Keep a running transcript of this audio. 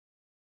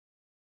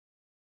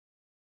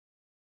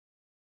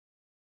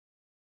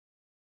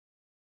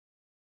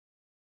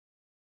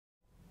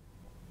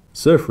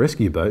Surf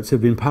rescue boats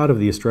have been part of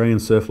the Australian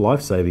surf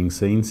lifesaving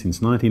scene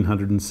since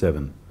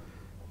 1907.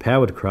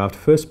 Powered craft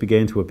first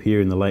began to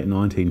appear in the late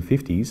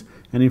 1950s,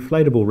 and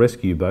inflatable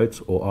rescue boats,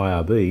 or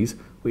IRBs,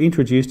 were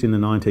introduced in the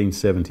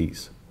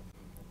 1970s.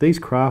 These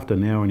craft are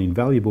now an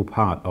invaluable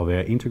part of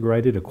our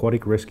integrated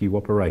aquatic rescue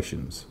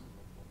operations.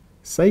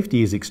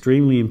 Safety is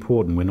extremely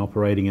important when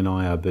operating an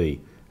IRB,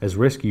 as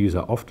rescues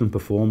are often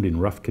performed in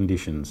rough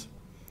conditions.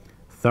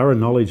 Thorough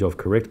knowledge of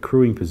correct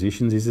crewing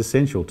positions is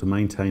essential to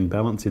maintain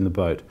balance in the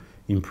boat,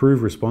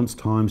 improve response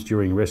times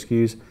during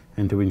rescues,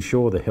 and to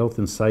ensure the health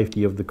and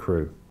safety of the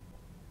crew.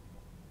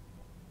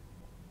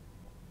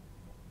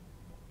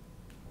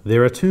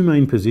 There are two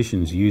main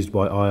positions used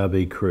by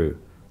IRB crew,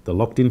 the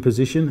locked-in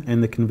position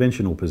and the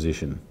conventional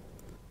position.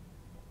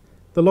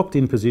 The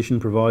locked-in position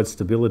provides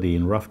stability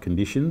in rough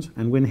conditions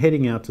and when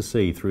heading out to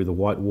sea through the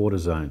white water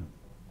zone.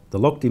 The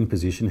locked-in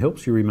position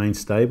helps you remain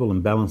stable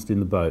and balanced in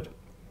the boat,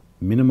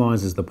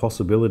 minimises the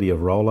possibility of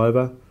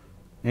rollover,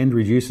 and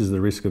reduces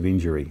the risk of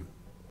injury.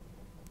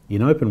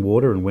 In open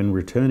water and when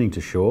returning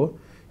to shore,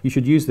 you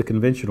should use the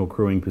conventional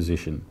crewing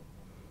position.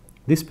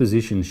 This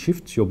position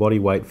shifts your body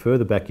weight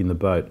further back in the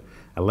boat,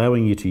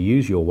 allowing you to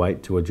use your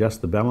weight to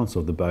adjust the balance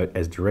of the boat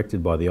as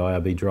directed by the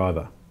IRB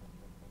driver.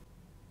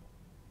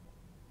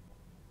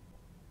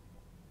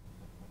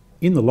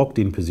 In the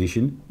locked-in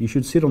position, you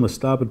should sit on the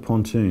starboard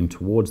pontoon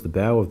towards the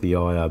bow of the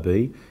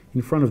IRB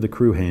in front of the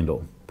crew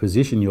handle.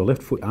 Position your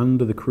left foot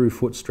under the crew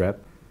foot strap.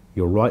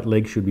 Your right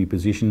leg should be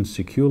positioned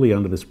securely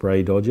under the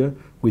spray dodger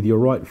with your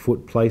right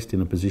foot placed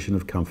in a position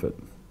of comfort.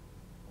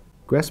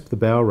 Grasp the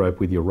bow rope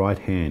with your right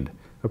hand,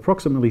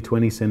 approximately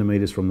 20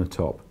 centimeters from the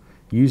top,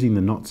 using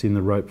the knots in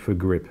the rope for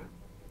grip.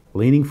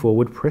 Leaning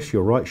forward, press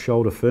your right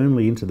shoulder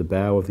firmly into the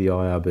bow of the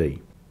IRB.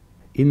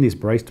 In this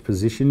braced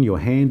position, your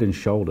hand and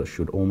shoulder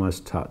should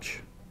almost touch.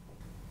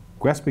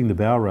 Grasping the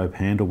bow rope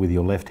handle with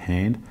your left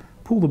hand,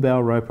 pull the bow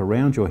rope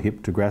around your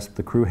hip to grasp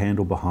the crew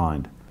handle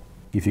behind.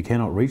 If you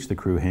cannot reach the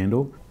crew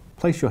handle,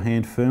 place your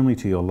hand firmly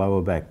to your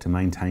lower back to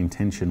maintain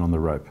tension on the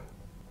rope.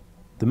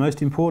 The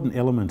most important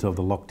element of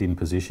the locked-in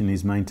position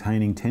is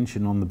maintaining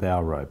tension on the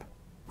bow rope,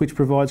 which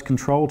provides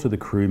control to the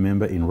crew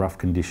member in rough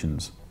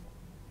conditions.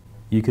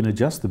 You can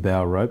adjust the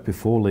bow rope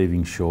before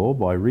leaving shore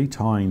by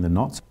retying the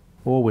knots,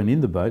 or when in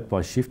the boat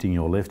by shifting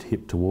your left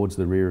hip towards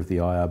the rear of the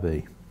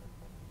IRB.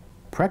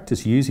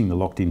 Practice using the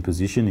locked-in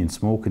position in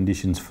small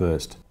conditions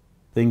first,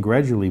 then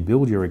gradually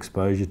build your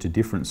exposure to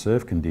different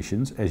surf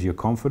conditions as your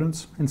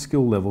confidence and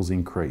skill levels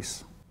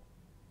increase.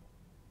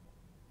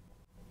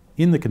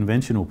 In the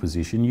conventional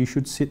position, you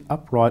should sit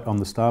upright on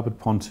the starboard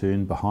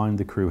pontoon behind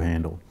the crew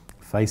handle,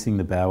 facing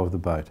the bow of the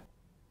boat.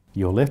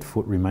 Your left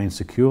foot remains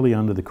securely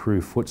under the crew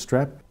foot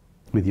strap,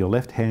 with your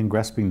left hand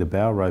grasping the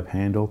bow rope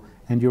handle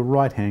and your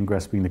right hand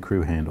grasping the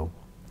crew handle.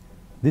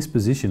 This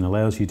position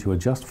allows you to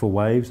adjust for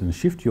waves and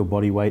shift your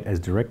body weight as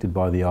directed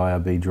by the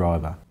IRB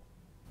driver.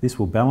 This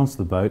will balance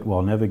the boat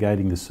while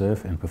navigating the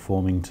surf and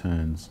performing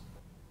turns.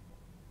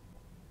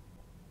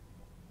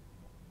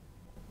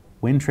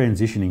 When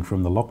transitioning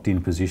from the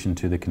locked-in position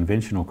to the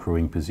conventional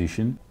crewing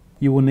position,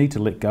 you will need to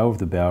let go of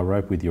the bow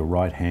rope with your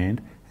right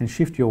hand and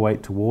shift your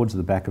weight towards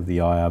the back of the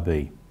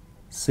IRB.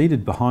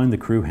 Seated behind the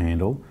crew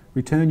handle,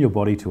 return your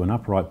body to an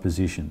upright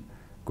position.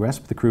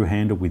 Grasp the crew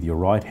handle with your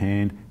right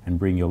hand and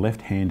bring your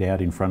left hand out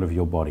in front of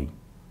your body.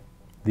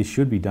 This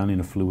should be done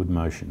in a fluid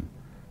motion.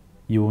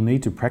 You will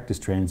need to practice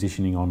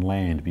transitioning on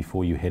land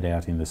before you head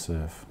out in the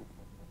surf.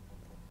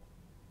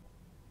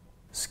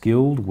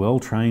 Skilled,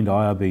 well-trained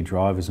IRB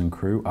drivers and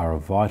crew are a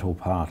vital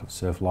part of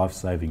surf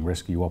life-saving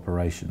rescue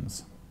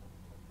operations.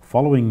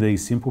 Following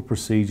these simple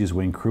procedures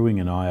when crewing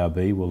an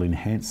IRB will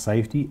enhance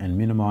safety and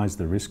minimise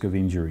the risk of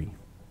injury.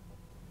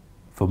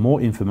 For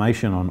more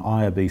information on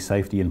IRB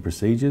safety and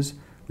procedures,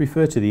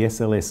 refer to the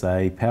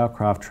SLSA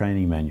Powercraft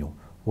Training Manual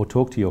or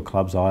talk to your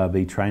club's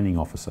IRB training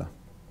officer.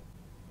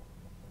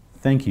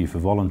 Thank you for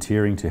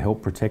volunteering to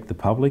help protect the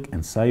public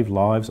and save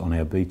lives on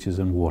our beaches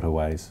and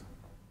waterways.